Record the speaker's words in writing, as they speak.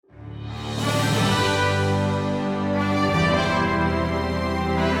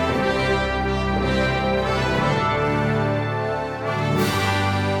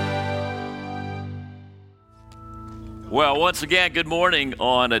Well, once again, good morning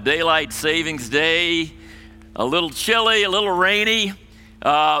on a daylight savings day. A little chilly, a little rainy,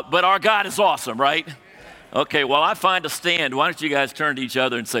 but our God is awesome, right? Okay, well, I find a stand. Why don't you guys turn to each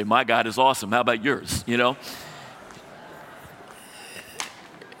other and say, my God is awesome. How about yours, you know?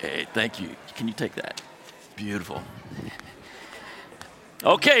 Hey, thank you. Can you take that? Beautiful.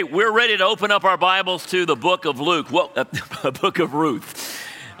 Okay, we're ready to open up our Bibles to the book of Luke, the book of Ruth.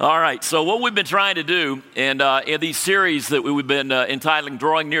 All right, so what we've been trying to do in these series that we've been entitling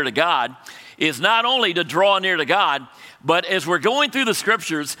Drawing Near to God is not only to draw near to God, but as we're going through the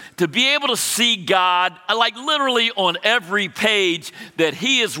scriptures, to be able to see God, like literally on every page that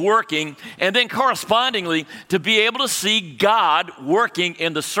He is working, and then correspondingly, to be able to see God working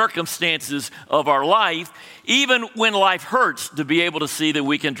in the circumstances of our life, even when life hurts, to be able to see that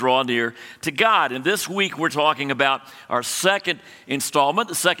we can draw near to God. And this week, we're talking about our second installment,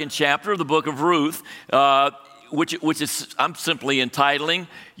 the second chapter of the book of Ruth, which is, I'm simply entitling,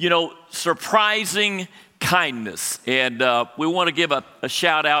 Surprising Kindness. And we want to give a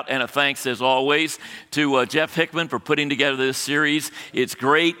shout out and a thanks, as always, to Jeff Hickman for putting together this series. It's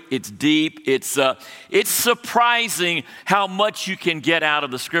great. It's deep. It's surprising how much you can get out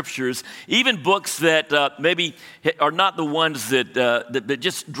of the scriptures, even books that maybe are not the ones that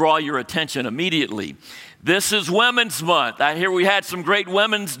just draw your attention immediately. This is Women's Month. I hear we had some great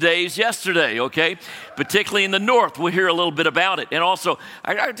Women's Days yesterday, okay? Particularly in the North. We'll hear a little bit about it. And also,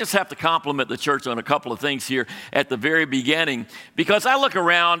 I just have to compliment the church on a couple of things here at the very beginning, because I look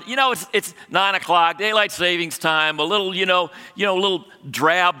around, it's 9 o'clock, daylight savings time, a little, little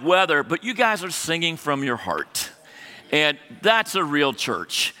drab weather, but you guys are singing from your heart. And that's a real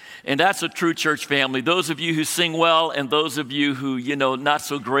church. And that's a true church family. Those of you who sing well and those of you who, not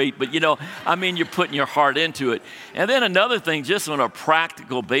so great, but, you're putting your heart into it. And then another thing, just on a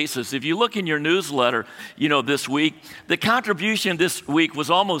practical basis, if you look in your newsletter, this week, the contribution this week was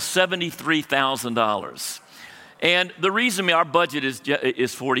almost $73,000. And the reason our budget is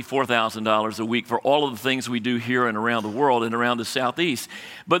 $44,000 a week for all of the things we do here and around the world and around the Southeast.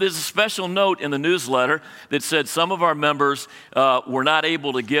 But there's a special note in the newsletter that said some of our members were not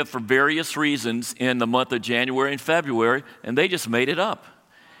able to give for various reasons in the month of January and February, and they just made it up.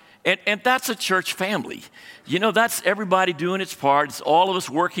 And that's a church family. That's everybody doing its part. It's all of us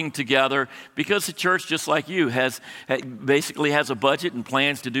working together, because the church, just like you, basically has a budget and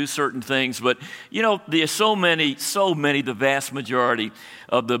plans to do certain things. But, there's so many, the vast majority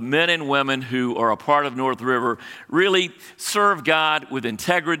of the men and women who are a part of North River really serve God with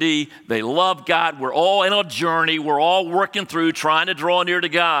integrity. They love God. We're all in a journey. We're all working through trying to draw near to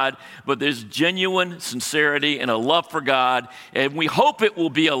God. But there's genuine sincerity and a love for God. And we hope it will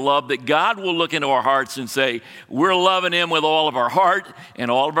be a love that God will look into our hearts and say, we're loving Him with all of our heart and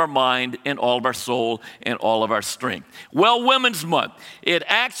all of our mind and all of our soul and all of our strength. Well, Women's Month. It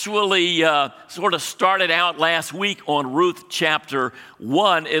actually sort of started out last week on Ruth chapter 1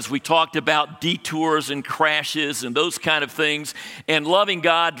 as we talked about detours and crashes and those kind of things, and loving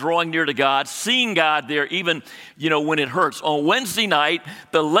God, drawing near to God, seeing God there even, when it hurts. On Wednesday night,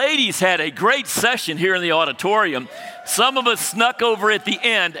 the ladies had a great session here in the auditorium. Some of us snuck over at the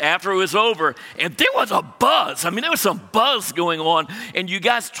end after it was over, and there was a buzz. There was some buzz going on, and you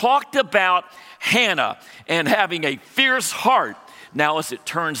guys talked about Hannah and having a fierce heart. Now, as it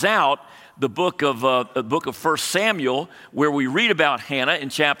turns out, the book of 1 Samuel, where we read about Hannah in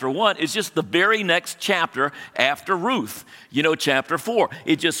chapter 1, is just the very next chapter after Ruth, chapter 4.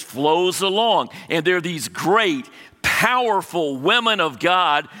 It just flows along, and there are these great, powerful women of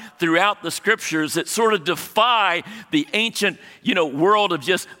God throughout the scriptures that sort of defy the ancient, world of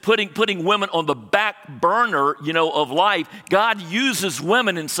just putting women on the back burner, of life. God uses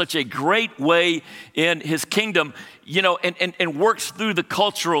women in such a great way in His kingdom, and works through the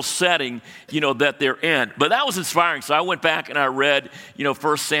cultural setting, that they're in. But that was inspiring. So I went back and I read,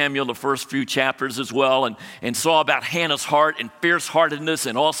 1 Samuel, the first few chapters as well, and saw about Hannah's heart and fierce-heartedness,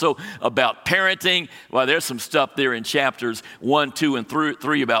 and also about parenting. Well, there's some stuff there in chapters 1, 2, and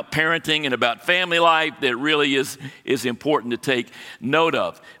 3 about parenting and about family life that really is important to take note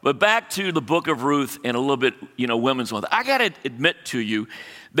of. But back to the book of Ruth and a little bit, Women's Month. I got to admit to you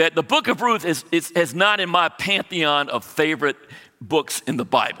that the book of Ruth is not in my pantheon of favorite books in the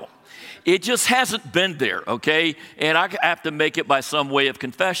Bible. It just hasn't been there, okay? And I have to make it by some way of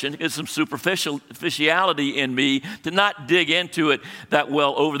confession. It's some superficiality in me to not dig into it that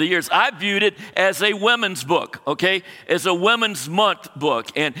well over the years. I viewed it as a women's book, okay? As a women's month book.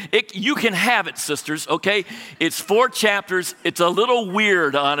 And you can have it, sisters, okay? It's 4 chapters. It's a little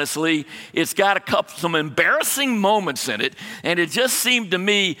weird, honestly. It's got some embarrassing moments in it. And it just seemed to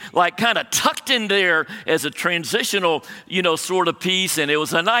me like kind of tucked in there as a transitional, sort of piece. And it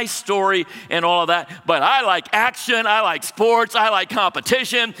was a nice story and all of that, but I like action, I like sports, I like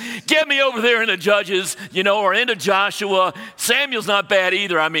competition. Get me over there into Judges, or into Joshua. Samuel's not bad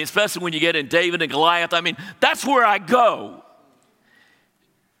either. I mean, especially when you get in David and Goliath. I mean, that's where I go.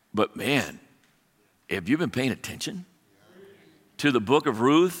 But man, have you been paying attention to the book of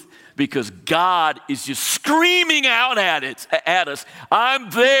Ruth? Because God is just screaming out at us. I'm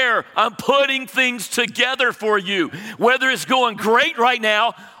there. I'm putting things together for you. Whether it's going great right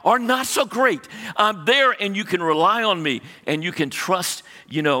now or not so great, I'm there, and you can rely on me, and you can trust,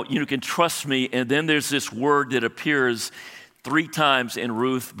 you can trust me. And then there's this word that appears 3 times in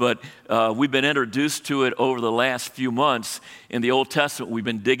Ruth, but we've been introduced to it over the last few months. In the Old Testament, we've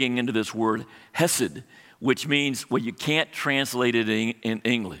been digging into this word, hesed, which means, well, you can't translate it in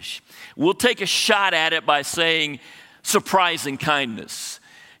English. We'll take a shot at it by saying surprising kindness,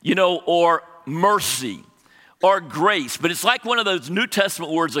 or mercy, or grace. But it's like one of those New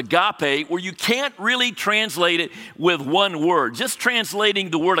Testament words, agape, where you can't really translate it with one word. Just translating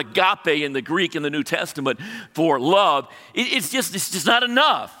the word agape in the Greek in the New Testament for love, it's just not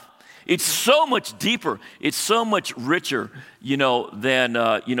enough. It's so much deeper. It's so much richer, than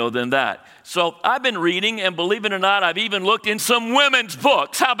that. So I've been reading, and believe it or not, I've even looked in some women's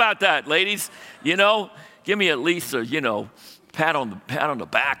books. How about that, ladies? Give me at least a, pat on the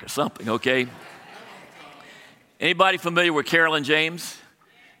back or something, okay? Anybody familiar with Carolyn James?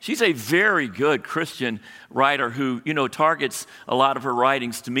 She's a very good Christian writer who, targets a lot of her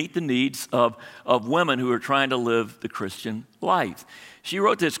writings to meet the needs of women who are trying to live the Christian life. She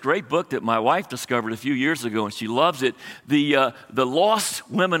wrote this great book that my wife discovered a few years ago, and she loves it, The Lost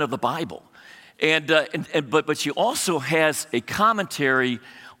Women of the Bible. But she also has a commentary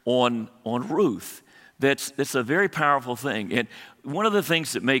on Ruth. That's a very powerful thing. And one of the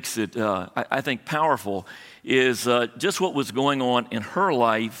things that makes it, I think, powerful is just what was going on in her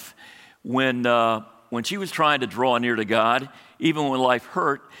life when she was trying to draw near to God, even when life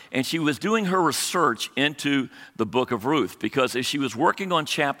hurt, and she was doing her research into the book of Ruth, because as she was working on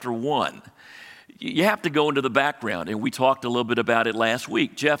chapter 1, you have to go into the background, and we talked a little bit about it last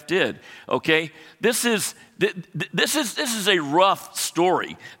week. Jeff did, okay? This is a rough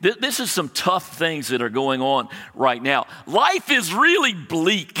story. This is some tough things that are going on right now. Life is really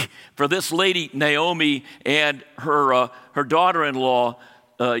bleak for this lady, Naomi, and her daughter-in-law,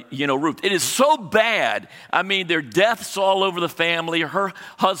 Ruth. It is so bad. I mean, there are deaths all over the family. Her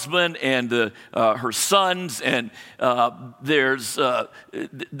husband and her sons, and there's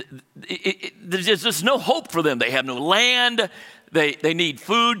just no hope for them. They have no land. They need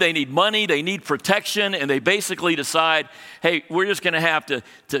food. They need money. They need protection. And they basically decide, hey, we're just going to have to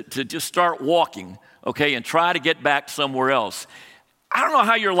just start walking, okay, and try to get back somewhere else. I don't know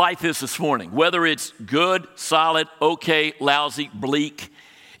how your life is this morning, whether it's good, solid, okay, lousy, bleak.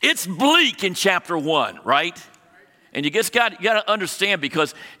 It's bleak in chapter 1, right? And you got to understand,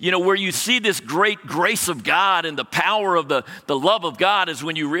 because, where you see this great grace of God and the power of the love of God is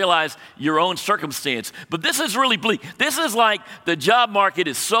when you realize your own circumstance. But this is really bleak. This is like the job market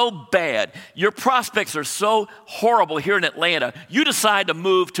is so bad. Your prospects are so horrible here in Atlanta. You decide to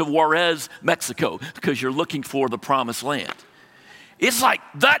move to Juarez, Mexico, because you're looking for the promised land. It's like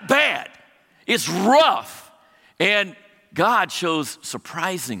that bad. It's rough. And God shows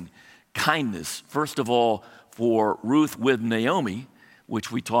surprising kindness, first of all, for Ruth with Naomi,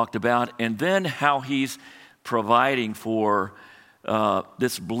 which we talked about, and then how he's providing for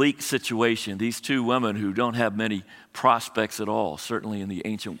this bleak situation, these 2 women who don't have many prospects at all, certainly in the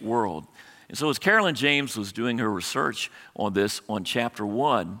ancient world. And so as Carolyn James was doing her research on this, on chapter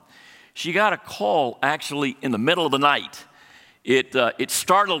 1, she got a call actually in the middle of the night. It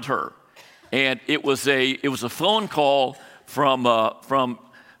startled her. And it was a phone call from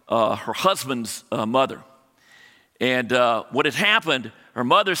her husband's mother. And what had happened, her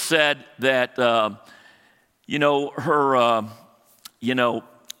mother said that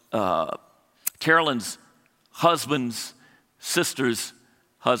Carolyn's husband's sister's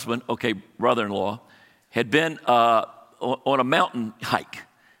husband, brother-in-law, had been on a mountain hike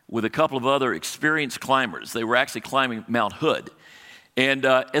with a couple of other experienced climbers. They were actually climbing Mount Hood. And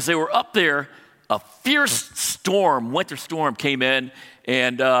as they were up there, a fierce storm, winter storm, came in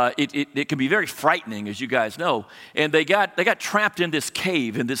And it can be very frightening, as you guys know. And they got trapped in this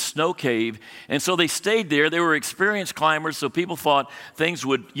cave, in this snow cave. And so they stayed there. They were experienced climbers, so people thought things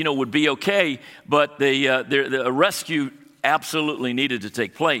would be okay. But the rescue absolutely needed to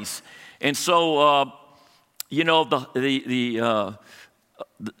take place. And so,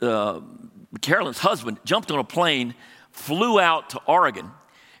 Carolyn's husband jumped on a plane, flew out to Oregon.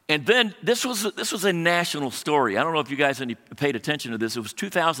 And then this was a national story. I don't know if you guys paid attention to this. It was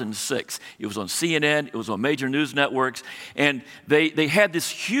 2006. It was on CNN. It was on major news networks. And they had this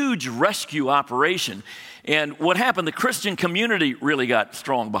huge rescue operation. And what happened, the Christian community really got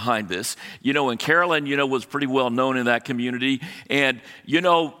strong behind this. And Carolyn, was pretty well known in that community. And,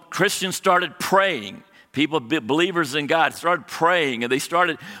 Christians started praying. People, believers in God, started praying, and they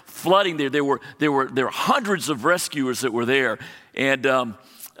started flooding there. There were hundreds of rescuers that were there. And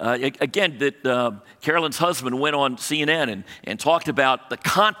Carolyn's husband went on CNN and talked about the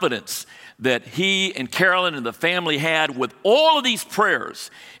confidence that he and Carolyn and the family had with all of these prayers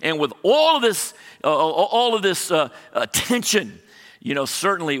and with all of this attention.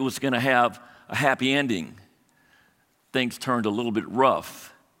 Certainly it was going to have a happy ending. Things turned a little bit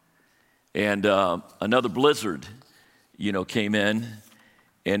rough, and another blizzard, came in,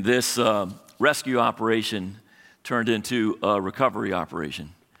 and this rescue operation turned into a recovery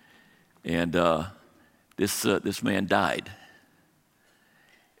operation. And this man died.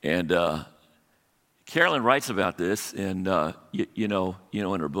 And Carolyn writes about this, and in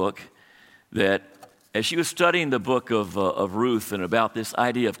her book, that as she was studying the book of Ruth and about this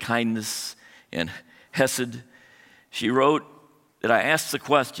idea of kindness and hesed, she wrote that I asked the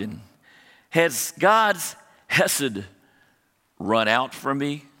question, has God's hesed run out for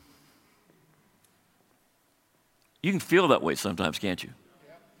me? You can feel that way sometimes, can't you?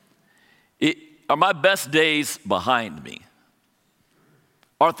 Are my best days behind me?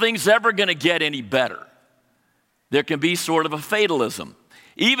 Are things ever going to get any better? There can be sort of a fatalism.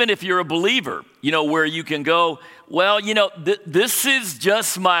 Even if you're a believer, where you can go, well, this is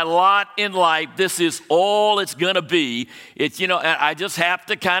just my lot in life. This is all it's going to be. It's, I just have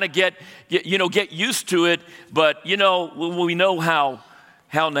to kind of get used to it. But, we know how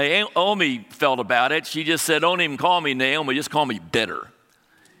Naomi felt about it. She just said, don't even call me Naomi, just call me bitter.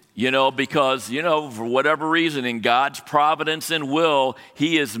 Because, for whatever reason, in God's providence and will,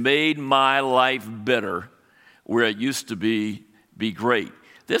 He has made my life bitter where it used to be great.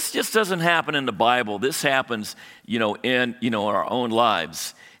 This just doesn't happen in the Bible. This happens, in our own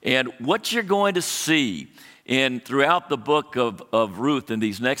lives. And what you're going to see throughout the book of Ruth in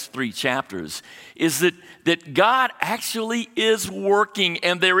these next 3 chapters is that God actually is working,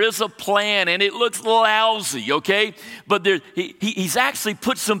 and there is a plan, and it looks lousy, okay? But he's actually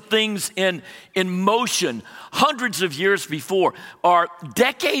put some things in motion hundreds of years before, or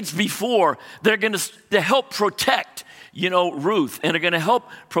decades before. They're going to help protect, Ruth, and are going to help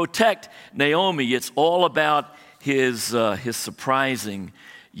protect Naomi. It's all about his surprising,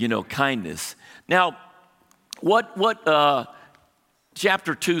 kindness. Now, what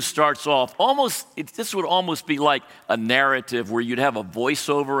chapter 2 starts off, this would almost be like a narrative where you'd have a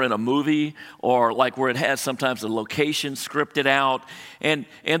voiceover in a movie, or like where it has sometimes a location scripted out. And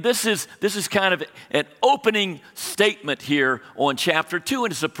this is kind of an opening statement here on chapter 2,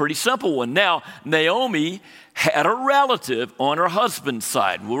 and it's a pretty simple one. Now, Naomi had a relative on her husband's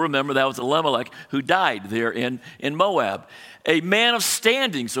side. We'll remember that was Elimelech, who died there in Moab. A man of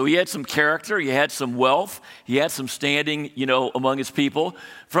standing, so he had some character, he had some wealth, he had some standing, among his people,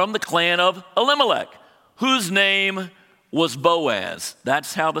 from the clan of Elimelech, whose name was Boaz.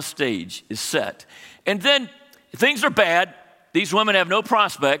 That's how the stage is set. And then things are bad. These women have no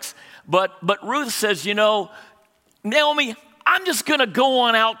prospects, but Ruth says, Naomi, I'm just going to go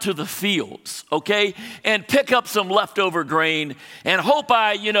on out to the fields, okay, and pick up some leftover grain and hope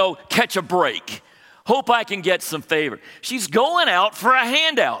I, catch a break. Hope I can get some favor. She's going out for a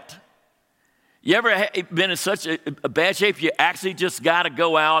handout. You ever been in such a bad shape you actually just got to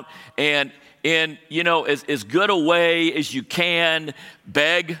go out and as good a way as you can,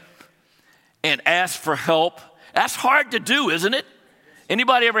 beg and ask for help? That's hard to do, isn't it?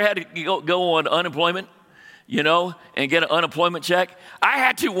 Anybody ever had to go on unemployment? And get an unemployment check? I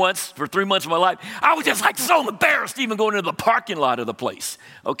had to once for 3 months of my life. I was just so embarrassed even going into the parking lot of the place,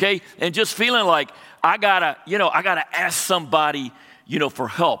 okay? And just feeling like I gotta ask somebody, for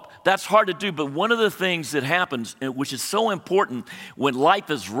help. That's hard to do, but one of the things that happens, which is so important when life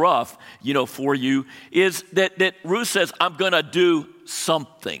is rough, for you, is that Ruth says, I'm gonna do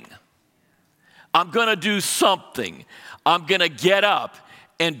something. I'm gonna do something. I'm gonna get up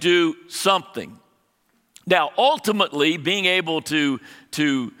and do something. Now, ultimately, being able to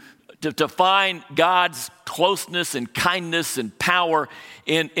find God's closeness and kindness and power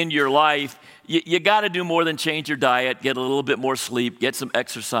in your life, you got to do more than change your diet, get a little bit more sleep, get some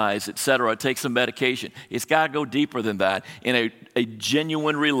exercise, etc., take some medication. It's got to go deeper than that in a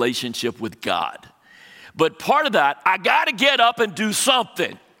genuine relationship with God. But part of that, I got to get up and do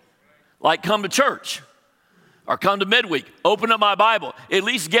something, like come to church or come to midweek, open up my Bible, at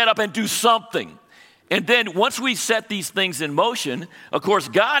least get up and do something. And then once we set these things in motion, of course,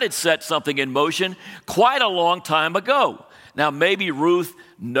 God had set something in motion quite a long time ago. Now, maybe Ruth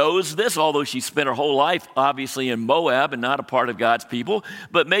knows this, although she spent her whole life obviously in Moab and not a part of God's people.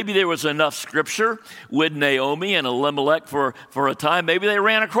 But maybe there was enough scripture with Naomi and Elimelech for a time. Maybe they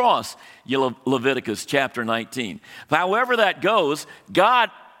ran across Leviticus chapter 19. However that goes, God,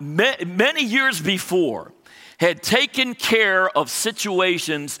 many years before, had taken care of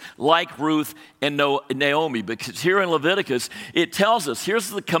situations like Ruth and Naomi. Because here in Leviticus, it tells us, here's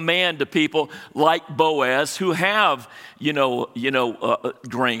the command to people like Boaz who have,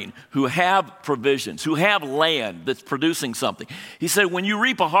 grain, who have provisions, who have land that's producing something. He said, when you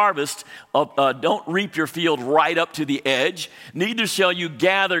reap a harvest, don't reap your field right up to the edge, neither shall you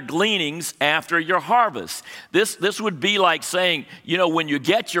gather gleanings after your harvest. This would be like saying, when you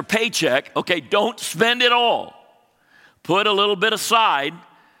get your paycheck, okay, don't spend it all. Put a little bit aside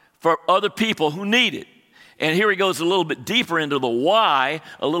for other people who need it. And here he goes a little bit deeper into the why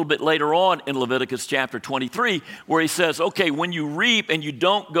a little bit later on in Leviticus chapter 23, where he says, okay, when you reap and you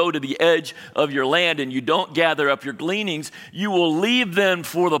don't go to the edge of your land and you don't gather up your gleanings, you will leave them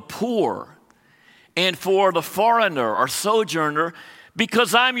for the poor and for the foreigner or sojourner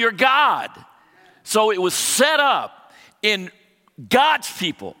because I'm your God. So it was set up in God's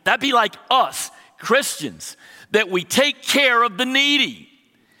people. That'd be like us, Christians, that we take care of the needy.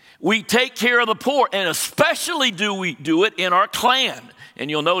 We take care of the poor, and especially do we do it in our clan. And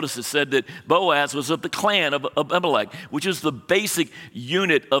you'll notice it said that Boaz was of the clan of Abimelech, which is the basic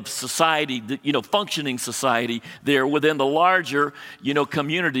unit of society, functioning society there within the larger,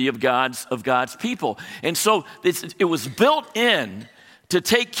 community of God's people. And so it was built in to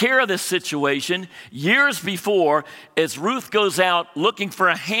take care of this situation years before. As Ruth goes out looking for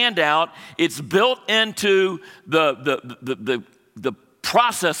a handout, it's built into the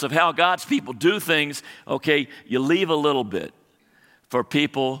process of how God's people do things. Okay, you leave a little bit for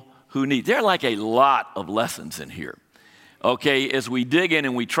people who need. There are like a lot of lessons in here. Okay, as we dig in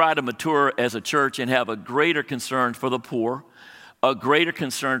and we try to mature as a church and have a greater concern for the poor, a greater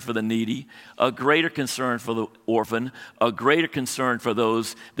concern for the needy, a greater concern for the orphan, a greater concern for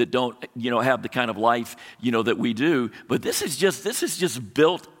those that don't, have the kind of life, that we do. But this is just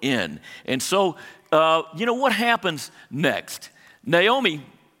built in. And so, what happens next? Naomi,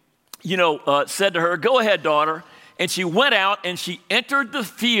 said to her, "Go ahead, daughter." And she went out and she entered the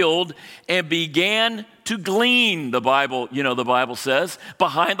field and began to glean, the Bible says,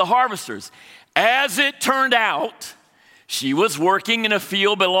 behind the harvesters. As it turned out, she was working in a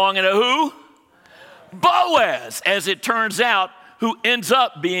field belonging to who? Boaz, as it turns out, who ends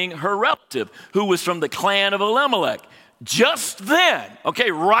up being her relative, who was from the clan of Elimelech. Just then, okay,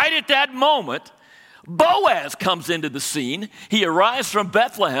 right at that moment, Boaz comes into the scene. He arrives from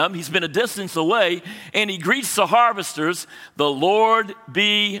Bethlehem. He's been a distance away, and he greets the harvesters, "The Lord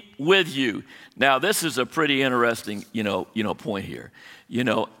be with you." Now, this is a pretty interesting, point here.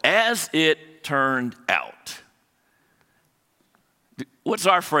 As it turned out. What's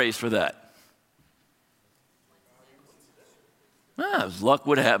our phrase for that? As luck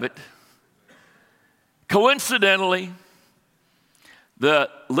would have it. Coincidentally, the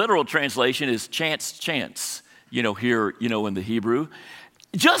literal translation is chance, here, in the Hebrew.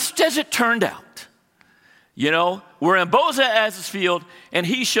 Just as it turned out, we're in Boaz's field, and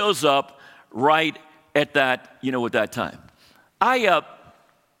he shows up right at that, at that time.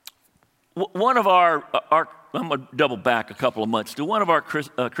 One of our I'm going to double back a couple of months to one of our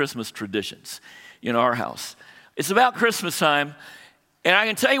Christmas traditions in our house. It's about Christmas time, and I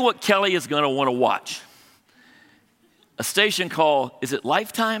can tell you what Kelly is going to want to watch. A station called, is it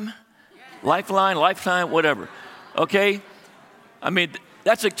Lifetime? Lifeline, Lifetime, whatever. Okay? I mean,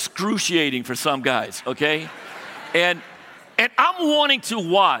 that's excruciating for some guys, okay? And I'm wanting to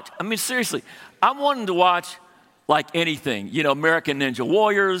watch, seriously, I'm wanting to watch like anything, American Ninja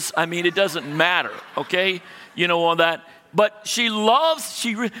Warriors. It doesn't matter, okay? All that. But she loves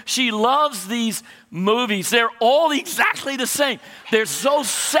these movies. They're all exactly the same. They're so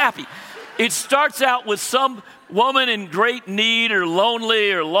sappy. It starts out with some woman in great need or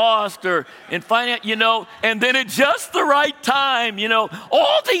lonely or lost or in finance, and then at just the right time,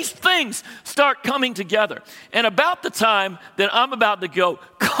 all these things start coming together. And about the time that I'm about to go,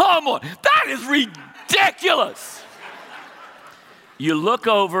 come on, that is ridiculous. You look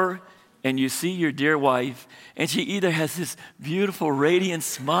over and you see your dear wife, and she either has this beautiful, radiant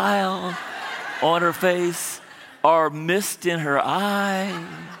smile on her face or mist in her eye.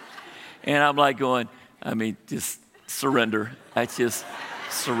 And I'm like going, just surrender. I just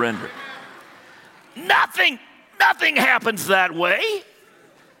surrender. Nothing happens that way.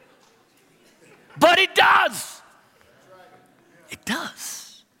 But it does. It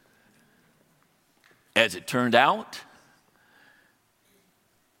does. As it turned out,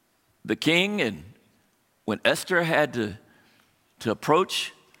 the king, and when Esther had to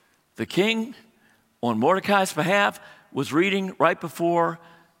approach the king on Mordecai's behalf, was reading right before,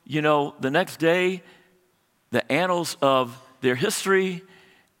 the next day, the annals of their history,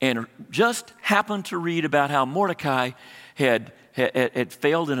 and just happened to read about how Mordecai had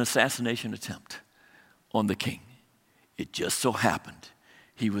failed an assassination attempt on the king. It just so happened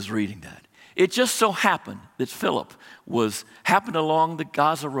he was reading that. It just so happened that Philip happened along the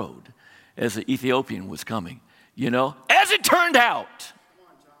Gaza road as the Ethiopian was coming. As it turned out,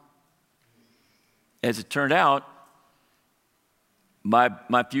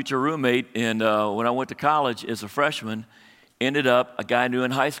 my future roommate, when I went to college as a freshman, ended up, a guy I knew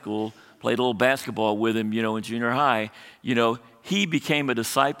in high school, played a little basketball with him, in junior high. He became a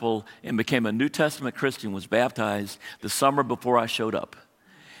disciple and became a New Testament Christian, was baptized the summer before I showed up.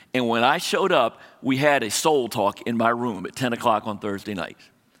 And when I showed up, we had a soul talk in my room at 10 o'clock on Thursday night,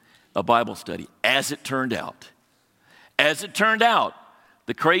 a Bible study, as it turned out. As it turned out,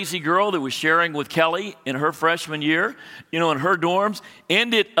 the crazy girl that was sharing with Kelly in her freshman year, in her dorms,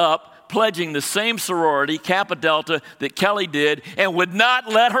 ended up pledging the same sorority, Kappa Delta, that Kelly did, and would not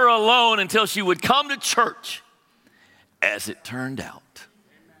let her alone until she would come to church. As it turned out.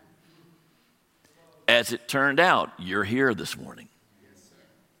 As it turned out, you're here this morning.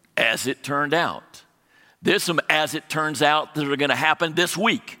 As it turned out. There's some as it turns out that are going to happen this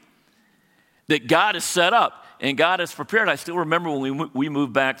week that God has set up. And God has prepared. I still remember when we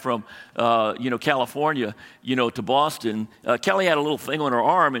moved back from, California, to Boston. Kelly had a little thing on her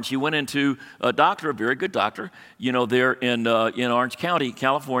arm, and she went into a doctor, a very good doctor, there in Orange County,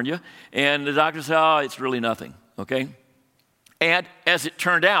 California. And the doctor said, "Oh, it's really nothing." Okay. And as it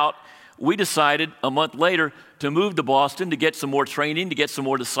turned out, we decided a month later to move to Boston to get some more training, to get some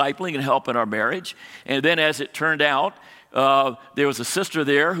more discipling and help in our marriage. And then, as it turned out, there was a sister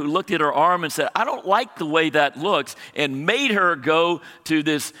there who looked at her arm and said, "I don't like the way that looks," and made her go to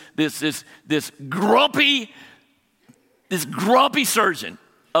this grumpy surgeon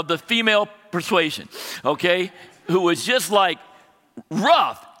of the female persuasion, okay, who was just like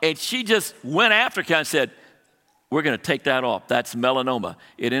rough. And she just went after Ken and said, "We're going to take that off. That's melanoma."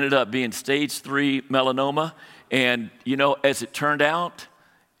 It ended up being stage 3 melanoma. And, as it turned out,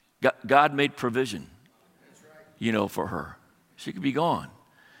 God made provision. For her. She could be gone.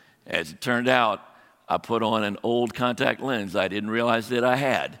 As it turned out, I put on an old contact lens I didn't realize that I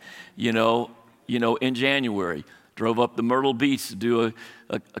had, in January. Drove up to Myrtle Beach to do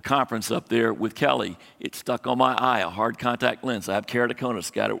a conference up there with Kelly. It stuck on my eye, a hard contact lens. I have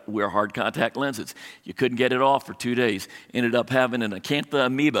keratoconus, got to wear hard contact lenses. You couldn't get it off for 2 days. Ended up having an acantha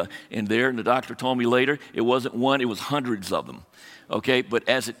amoeba in there, and the doctor told me later it wasn't one, it was hundreds of them. Okay, but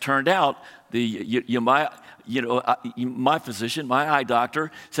as it turned out, my physician, my eye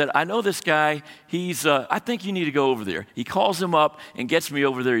doctor, said, "I know this guy. I think you need to go over there." He calls him up and gets me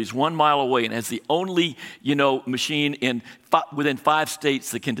over there. He's 1 mile away and has the only, machine within 5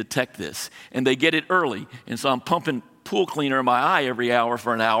 states that can detect this. And they get it early. And so I'm pumping pool cleaner in my eye every hour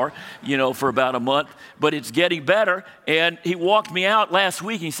for an hour, for about a month. But it's getting better. And he walked me out last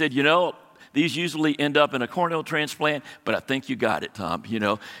week. And he said, "These usually end up in a corneal transplant, but I think you got it, Tom."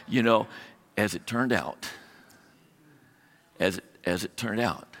 As it turned out. As it turned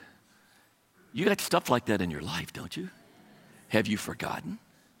out. You got stuff like that in your life, don't you? Have you forgotten?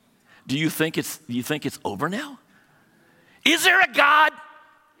 Do you think it's over now? Is there a God?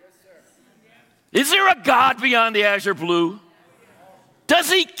 Yes, sir. Is there a God beyond the azure blue?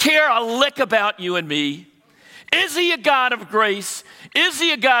 Does he care a lick about you and me? Is he a God of grace? Is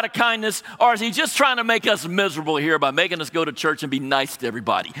he a God of kindness? Or is he just trying to make us miserable here by making us go to church and be nice to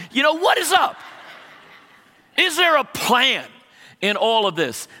everybody? What is up? Is there a plan in all of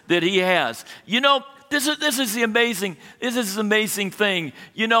this that he has? This is the amazing thing.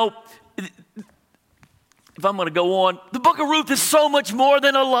 If I'm going to go on, the book of Ruth is so much more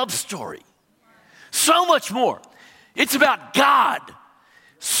than a love story. So much more. It's about God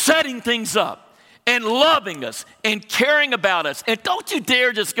setting things up and loving us and caring about us. And don't you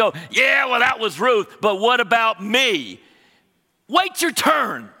dare just go, yeah, well, that was Ruth, but what about me? Wait your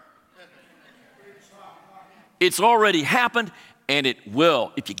turn. It's already happened, and it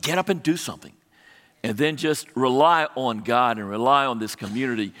will if you get up and do something. And then just rely on God and rely on this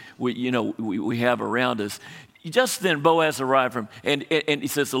community we have around us. Just then Boaz arrived and he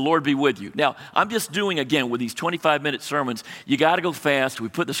says, the Lord be with you. Now, I'm just doing, again, with these 25-minute sermons, you got to go fast. We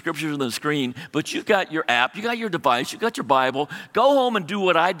put the scriptures on the screen, but you've got your app, you got your device, you got your Bible. Go home and do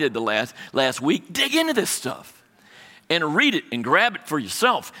what I did the last week. Dig into this stuff and read it and grab it for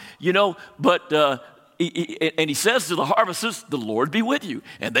yourself, but... And he says to the harvesters, the Lord be with you.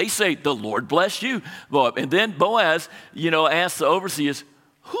 And they say, the Lord bless you. And then Boaz, asks the overseers,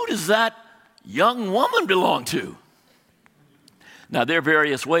 who does that young woman belong to? Now, there are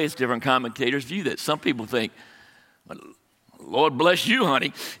various ways different commentators view that. Some people think, Lord bless you,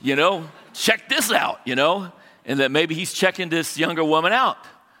 honey. Check this out, and that maybe he's checking this younger woman out.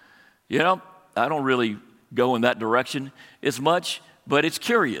 I don't really go in that direction as much, but it's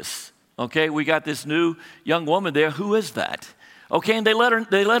curious. Okay, we got this new young woman there. Who is that? Okay, and they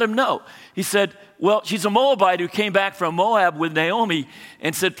let him know. He said, well, she's a Moabite who came back from Moab with Naomi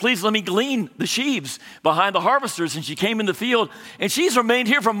and said, please let me glean the sheaves behind the harvesters. And she came in the field, and she's remained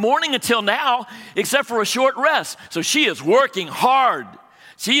here from morning until now, except for a short rest. So she is working hard.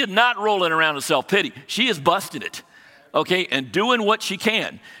 She is not rolling around in self-pity. She is busting it. Okay, and doing what she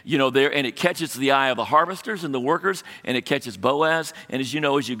can, there, and it catches the eye of the harvesters and the workers, and it catches Boaz. And as you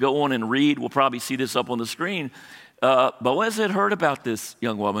know, as you go on and read, we'll probably see this up on the screen. Boaz had heard about this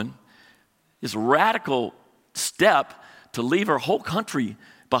young woman, this radical step to leave her whole country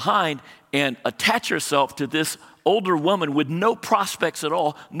behind and attach herself to this older woman with no prospects at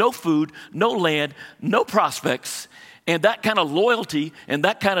all, no food, no land, no prospects, and that kind of loyalty and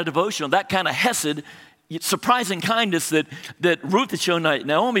that kind of devotion, that kind of hesed, surprising kindness that Ruth had shown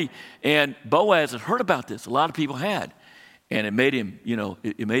Naomi, and Boaz had heard about this. A lot of people had, and it made him,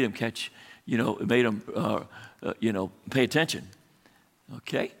 it made him catch, it made him, pay attention.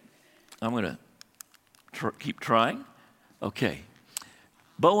 Okay, I'm going to keep trying. Okay,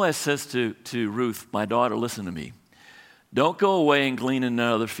 Boaz says to Ruth, my daughter, listen to me. Don't go away and glean in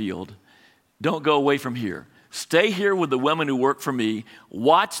another field. Don't go away from here. Stay here with the women who work for me.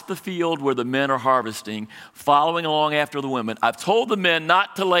 Watch the field where the men are harvesting, following along after the women. I've told the men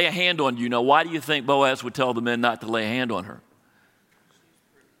not to lay a hand on you. Now, why do you think Boaz would tell the men not to lay a hand on her?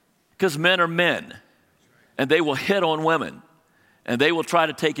 Because men are men, and they will hit on women, and they will try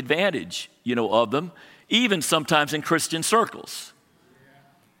to take advantage, of them, even sometimes in Christian circles.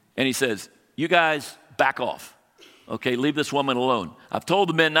 And he says, you guys back off. Okay, leave this woman alone. I've told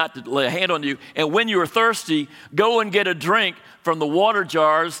the men not to lay a hand on you. And when you are thirsty, go and get a drink from the water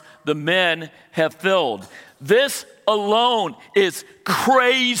jars the men have filled. This alone is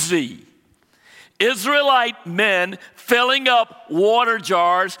crazy. Israelite men filling up water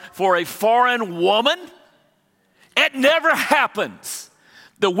jars for a foreign woman? It never happens.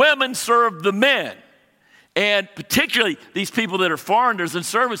 The women serve the men. And particularly these people that are foreigners in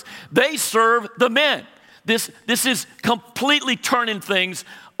service, they serve the men. This is completely turning things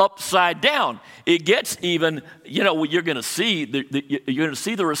upside down. It gets even, you're going to see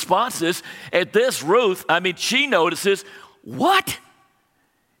the responses at this. Ruth, she notices, what?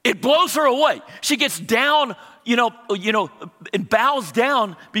 It blows her away. She gets down, and bows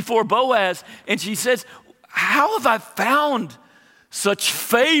down before Boaz, and she says, how have I found such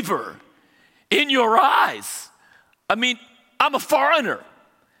favor in your eyes? I'm a foreigner.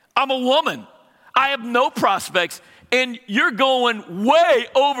 I'm a woman. I have no prospects, and you're going way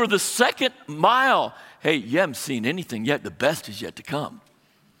over the second mile. Hey, you haven't seen anything yet. The best is yet to come.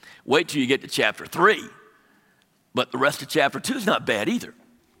 Wait till you get to chapter 3. But the rest of chapter 2 is not bad either.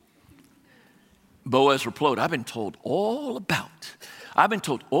 Boaz replied, I've been told all about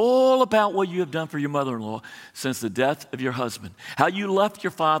what you have done for your mother-in-law since the death of your husband, how you left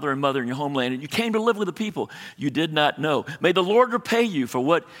your father and mother in your homeland, and you came to live with a people you did not know. May the Lord repay you for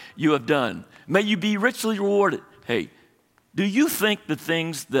what you have done. May you be richly rewarded. Hey, do you think the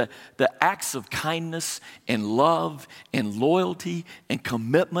things, the acts of kindness and love and loyalty and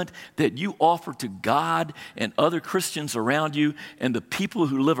commitment that you offer to God and other Christians around you and the people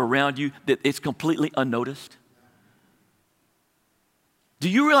who live around you, that it's completely unnoticed? Do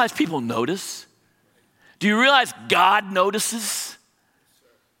you realize people notice? Do you realize God notices?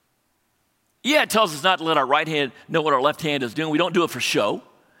 Yeah, it tells us not to let our right hand know what our left hand is doing. We don't do it for show.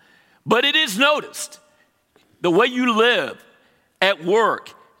 But it is noticed. The way you live at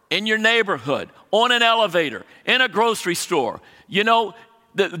work, in your neighborhood, on an elevator, in a grocery store. You know,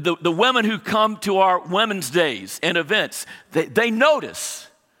 the women who come to our women's days and events, they notice,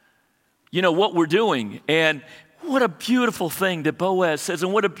 you know, what we're doing. And what a beautiful thing that Boaz says,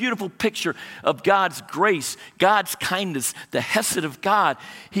 and what a beautiful picture of God's grace, God's kindness, the hesed of God.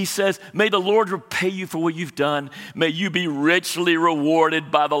 He says, may the Lord repay you for what you've done. May you be richly rewarded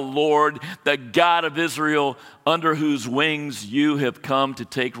by the Lord, the God of Israel, under whose wings you have come to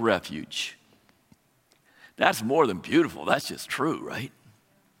take refuge. That's more than beautiful. That's just true, right?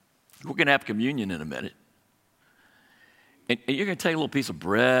 We're going to have communion in a minute. And you're going to take a little piece of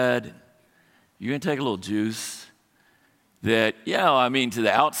bread. You're going to take a little juice. That, you know, I mean, to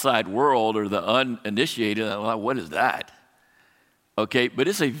the outside world or the uninitiated, well, what is that? Okay, but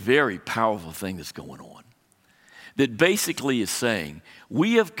it's a very powerful thing that's going on. That basically is saying,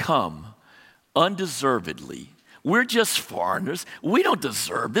 we have come undeservedly. We're just foreigners. We don't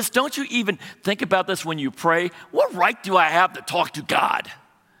deserve this. Don't you even think about this when you pray? What right do I have to talk to God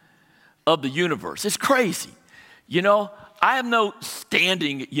of the universe? It's crazy. You know, I have no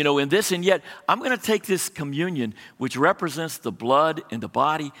standing, you know, in this, and yet I'm going to take this communion, which represents the blood and the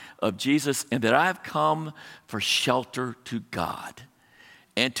body of Jesus, and that I've come for shelter to God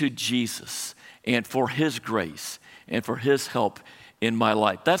and to Jesus and for his grace and for his help in my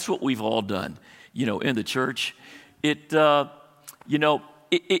life. That's what we've all done, you know, in the church. It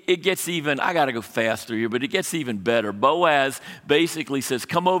gets even, I got to go faster here, but it gets even better. Boaz basically says,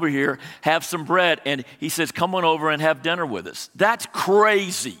 come over here, have some bread. And he says, come on over and have dinner with us. That's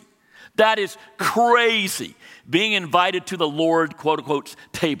crazy. That is crazy. Being invited to the Lord, quote unquote,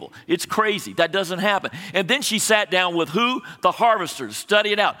 table. It's crazy. That doesn't happen. And then she sat down with who? The harvesters.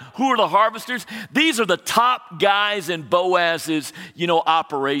 Study it out. Who are the harvesters? These are the top guys in Boaz's, you know,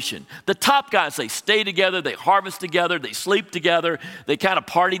 operation. The top guys, they stay together, they harvest together, they sleep together, they kind of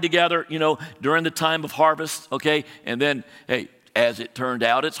party together, you know, during the time of harvest, okay? And then, hey, as it turned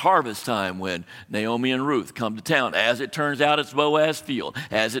out, it's harvest time when Naomi and Ruth come to town. As it turns out, it's Boaz's field.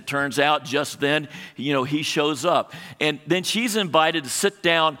 As it turns out, just then, you know, he shows up. And then she's invited to sit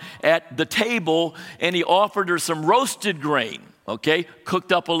down at the table, and he offered her some roasted grain. Okay,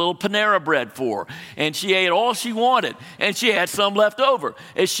 cooked up a little Panera bread for her. And she ate all she wanted, and she had some left over.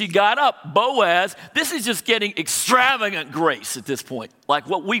 As she got up, Boaz, this is just getting extravagant grace at this point, like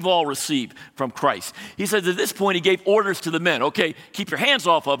what we've all received from Christ. He says at this point, he gave orders to the men. Okay, keep your hands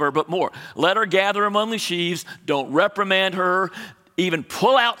off of her, but more. Let her gather among the sheaves. Don't reprimand her. Even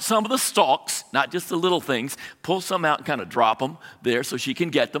pull out some of the stalks, not just the little things. Pull some out and kind of drop them there so she can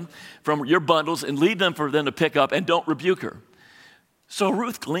get them from your bundles and leave them for them to pick up, and don't rebuke her. So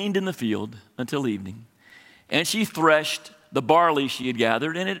Ruth gleaned in the field until evening, and she threshed the barley she had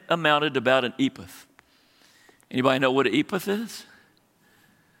gathered, and it amounted to about an ephah. Anybody know what an ephah is?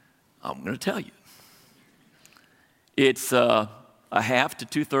 I'm going to tell you. It's a half to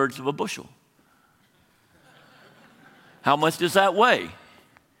 2/3 of a bushel. How much does that weigh?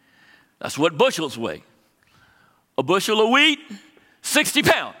 That's what bushels weigh. A bushel of wheat, 60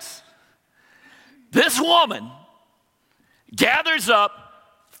 pounds. This woman gathers up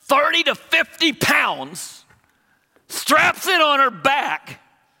 30 to 50 pounds, straps it on her back,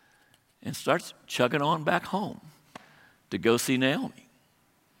 and starts chugging on back home to go see Naomi.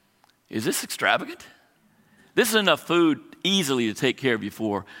 Is this extravagant? This is enough food easily to take care of you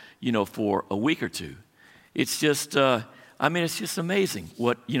for, you know, for a week or two. It's just, it's just amazing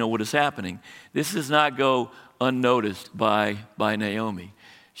what is happening. This does not go unnoticed by Naomi.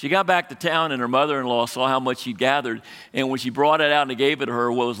 She got back to town, and her mother-in-law saw how much she'd gathered, and when she brought it out and gave it to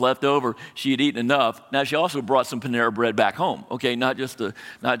her, what was left over, she had eaten enough. Now, she also brought some Panera bread back home, okay? Not just the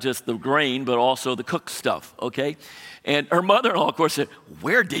grain, but also the cooked stuff, okay? And her mother-in-law, of course, said,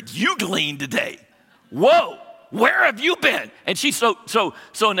 where did you glean today? Whoa, where have you been? And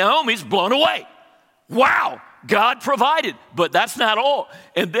so Naomi's blown away. Wow, God provided, but that's not all.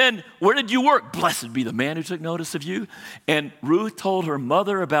 And then, where did you work? Blessed be the man who took notice of you. And Ruth told her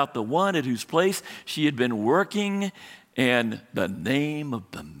mother about the one at whose place she had been working, and the name of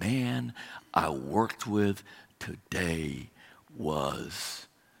the man I worked with today was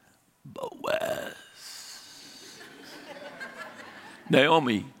Boaz.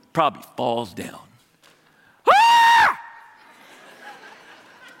 Naomi probably falls down. Ah!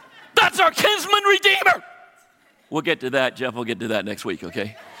 That's our kinsman redeemer. We'll get to that, Jeff. We'll get to that next week,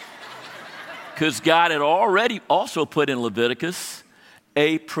 okay? Because God had already also put in Leviticus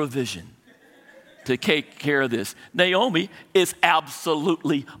a provision to take care of this. Naomi is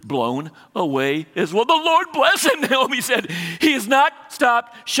absolutely blown away as well. The Lord bless him, Naomi said. He has not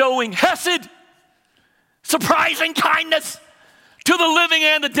stopped showing hesed, surprising kindness to the living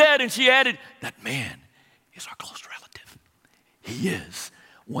and the dead. And she added, that man is our close relative. He is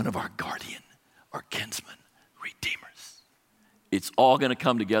one of our guardian, our kinsman, redeemers. It's all going to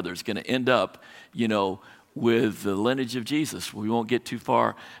come together. It's going to end up, with the lineage of Jesus. We won't get too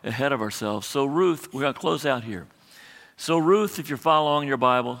far ahead of ourselves. So Ruth, we're going to close out here. So Ruth, if you're following your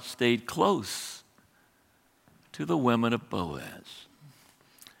Bible, stayed close to the women of Boaz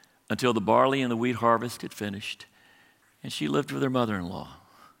until the barley and the wheat harvest had finished, and she lived with her mother-in-law.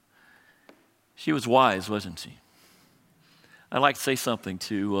 She was wise, wasn't she? I'd like to say something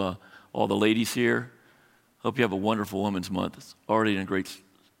to all the ladies here. Hope you have a wonderful Women's Month. It's already a great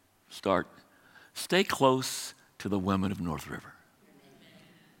start. Stay close to the women of North River.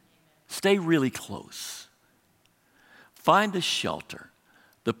 Stay really close. Find the shelter,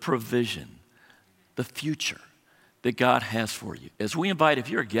 the provision, the future that God has for you. As we invite, if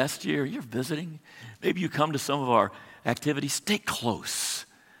you're a guest here, you're visiting, maybe you come to some of our activities, stay close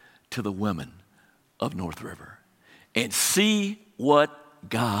to the women of North River and see what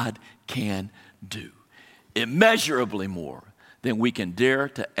God can do. Immeasurably more than we can dare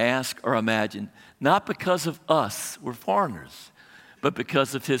to ask or imagine, not because of us, we're foreigners, but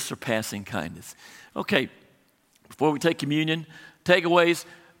because of his surpassing kindness. Okay, before we take communion, takeaways,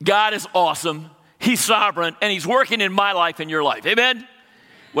 God is awesome, he's sovereign, and he's working in my life and your life. Amen?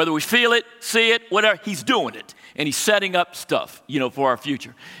 Whether we feel it, see it, whatever, he's doing it. And he's setting up stuff, for our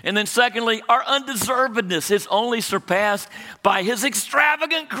future. And then secondly, our undeservedness is only surpassed by his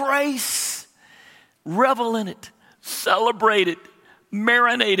extravagant grace. Revel in it. Celebrate it.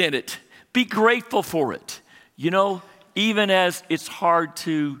 Marinate in it. Be grateful for it. Even as it's hard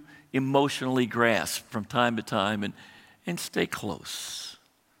to emotionally grasp from time to time, and stay close.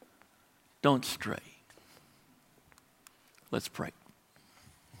 Don't stray. Let's pray.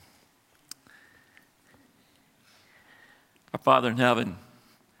 Our Father in heaven,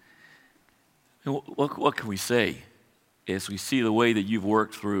 what can we say as we see the way that you've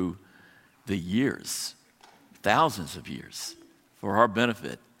worked through the years, thousands of years, for our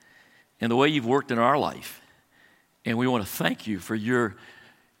benefit, and the way you've worked in our life. And we want to thank you for your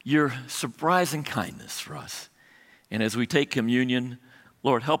surprising kindness for us. And as we take communion,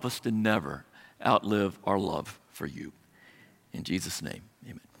 Lord, help us to never outlive our love for you. In Jesus' name.